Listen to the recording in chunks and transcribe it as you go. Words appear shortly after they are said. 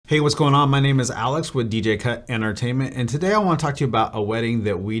Hey, what's going on? My name is Alex with DJ Cut Entertainment, and today I want to talk to you about a wedding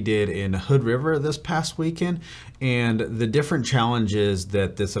that we did in Hood River this past weekend and the different challenges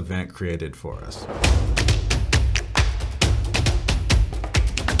that this event created for us.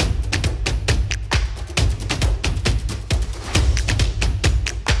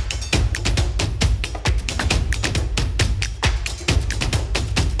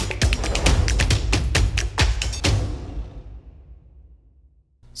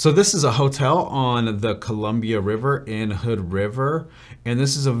 So this is a hotel on the Columbia River in Hood River, and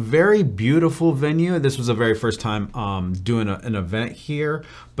this is a very beautiful venue. This was the very first time doing an event here,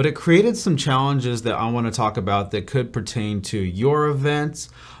 but it created some challenges that I want to talk about that could pertain to your events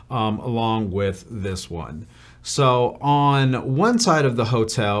along with this one. So on one side of the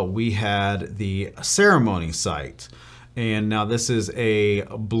hotel, we had the ceremony site. And now this is a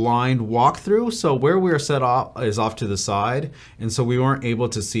blind walkthrough. So where we are set off is off to the side. And so we weren't able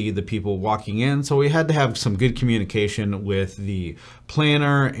to see the people walking in. So we had to have some good communication with the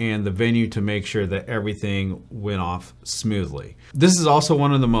planner and the venue to make sure that everything went off smoothly. This is also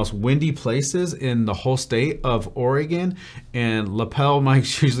one of the most windy places in the whole state of Oregon. And lapel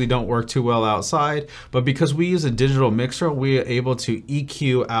mics usually don't work too well outside. But because we use a digital mixer, we are able to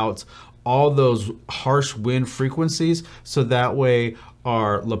EQ out all those harsh wind frequencies, so that way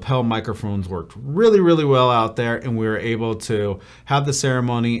our lapel microphones worked really well out there, and we were able to have the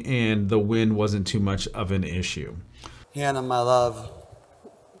ceremony and the wind wasn't too much of an issue. Hannah, my love,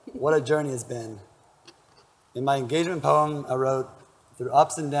 what a journey it's been. In my engagement poem, I wrote, "Through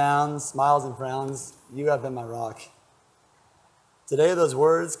ups and downs, smiles and frowns, you have been my rock." Today, those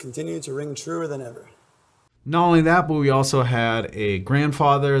words continue to ring truer than ever. Not only that, but we also had a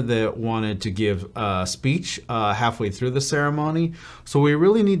grandfather that wanted to give a speech halfway through the ceremony. So we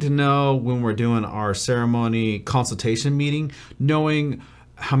really need to know when we're doing our ceremony consultation meeting, knowing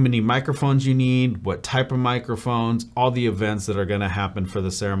how many microphones you need, what type of microphones, all the events that are going to happen for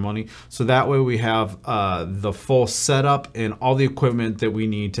the ceremony. So that way we have the full setup and all the equipment that we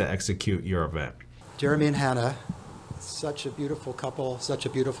need to execute your event. Jeremy and Hannah, such a beautiful couple, such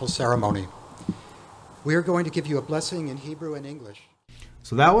a beautiful ceremony. We are going to give you a blessing in Hebrew and English.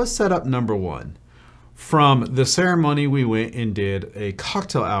 So that was setup number one. From the ceremony, we went and did a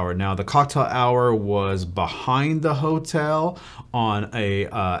cocktail hour. Now, the cocktail hour was behind the hotel on a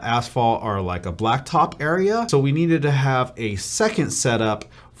asphalt or like a blacktop area. So we needed to have a second setup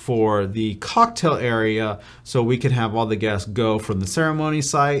for the cocktail area so we could have all the guests go from the ceremony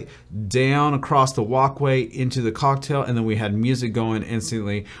site down across the walkway into the cocktail, and then we had music going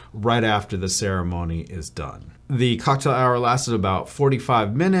instantly right after the ceremony is done. The cocktail hour lasted about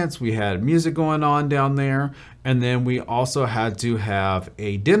 45 minutes. We had music going on down there, and then we also had to have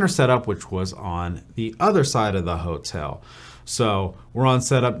a dinner setup, which was on the other side of the hotel. So we're on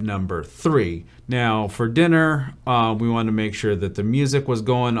setup number 3. Now for dinner, we wanted to make sure that the music was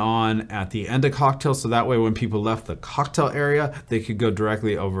going on at the end of cocktail, so that way when people left the cocktail area, they could go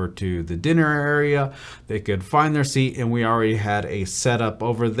directly over to the dinner area. They could find their seat, and we already had a setup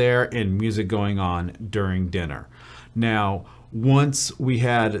over there and music going on during dinner. Now, once we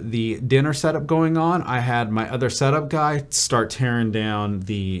had the dinner setup going on, I had my other setup guy start tearing down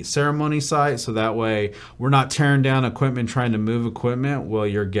the ceremony site, so that way we're not tearing down equipment, trying to move equipment while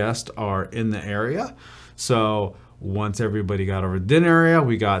your guests are in the area. So once everybody got over the dinner area,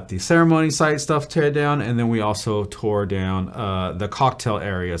 we got the ceremony site stuff teared down, and then we also tore down the cocktail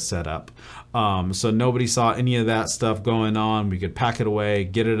area setup. So nobody saw any of that stuff going on. We could pack it away,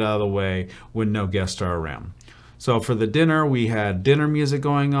 get it out of the way when no guests are around. So for the dinner, we had dinner music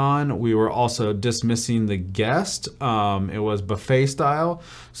going on. We were also dismissing the guest. It was buffet style.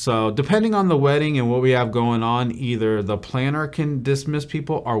 So depending on the wedding and what we have going on, either the planner can dismiss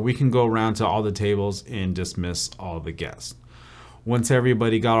people or we can go around to all the tables and dismiss all the guests. Once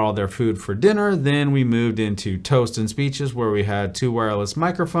everybody got all their food for dinner, then we moved into toast and speeches, where we had 2 wireless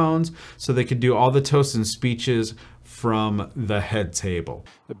microphones so they could do all the toast and speeches from the head table.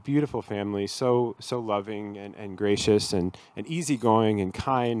 A beautiful family, so loving and gracious and easygoing and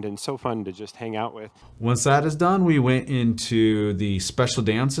kind and so fun to just hang out with. Once that is done, we went into the special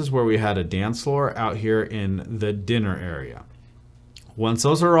dances, where we had a dance floor out here in the dinner area. Once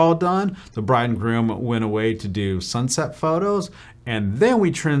those are all done, the bride and groom went away to do sunset photos, and then we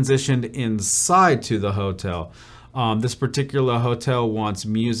transitioned inside to the hotel. This particular hotel wants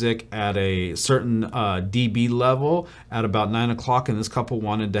music at a certain dB level at about 9 o'clock, and this couple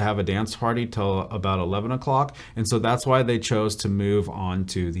wanted to have a dance party till about 11 o'clock, and so that's why they chose to move on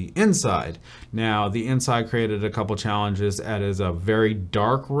to the inside. Now, the inside created a couple challenges. It is a very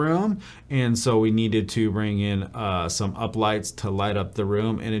dark room, and so we needed to bring in some uplights to light up the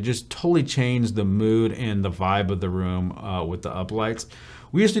room, and it just totally changed the mood and the vibe of the room with the uplights.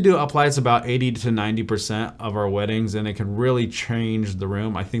 We used to do uplights about 80 to 90% of our weddings, and it can really change the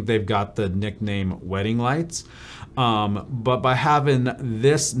room. I think they've got the nickname wedding lights. But by having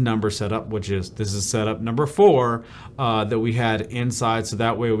this number set up, this is setup number 4 that we had inside, so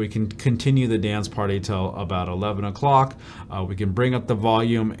that way we can continue the dance party till about 11 o'clock. We can bring up the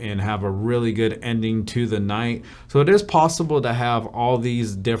volume and have a really good ending to the night. So it is possible to have all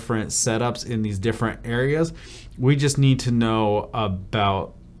these different setups in these different areas. We just need to know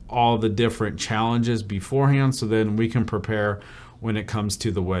about all the different challenges beforehand, so then we can prepare when it comes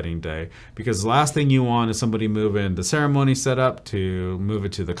to the wedding day. Because the last thing you want is somebody moving the ceremony setup to move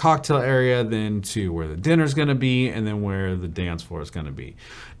it to the cocktail area, then to where the dinner's gonna be, and then where the dance floor is gonna be.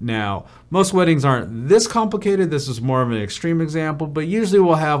 Now, most weddings aren't this complicated. This is more of an extreme example, but usually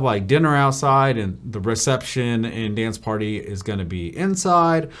we'll have like dinner outside and the reception and dance party is gonna be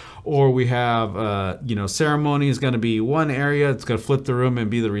inside, or we have, ceremony is gonna be one area. It's gonna flip the room and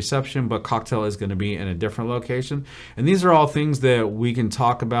be the reception, but cocktail is gonna be in a different location. And these are all things that we can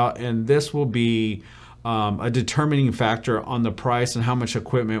talk about, and this will be a determining factor on the price and how much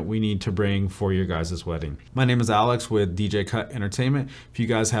equipment we need to bring for your guys' wedding. My name is Alex with DJ Cut Entertainment. If you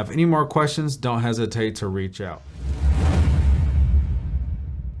guys have any more questions, don't hesitate to reach out.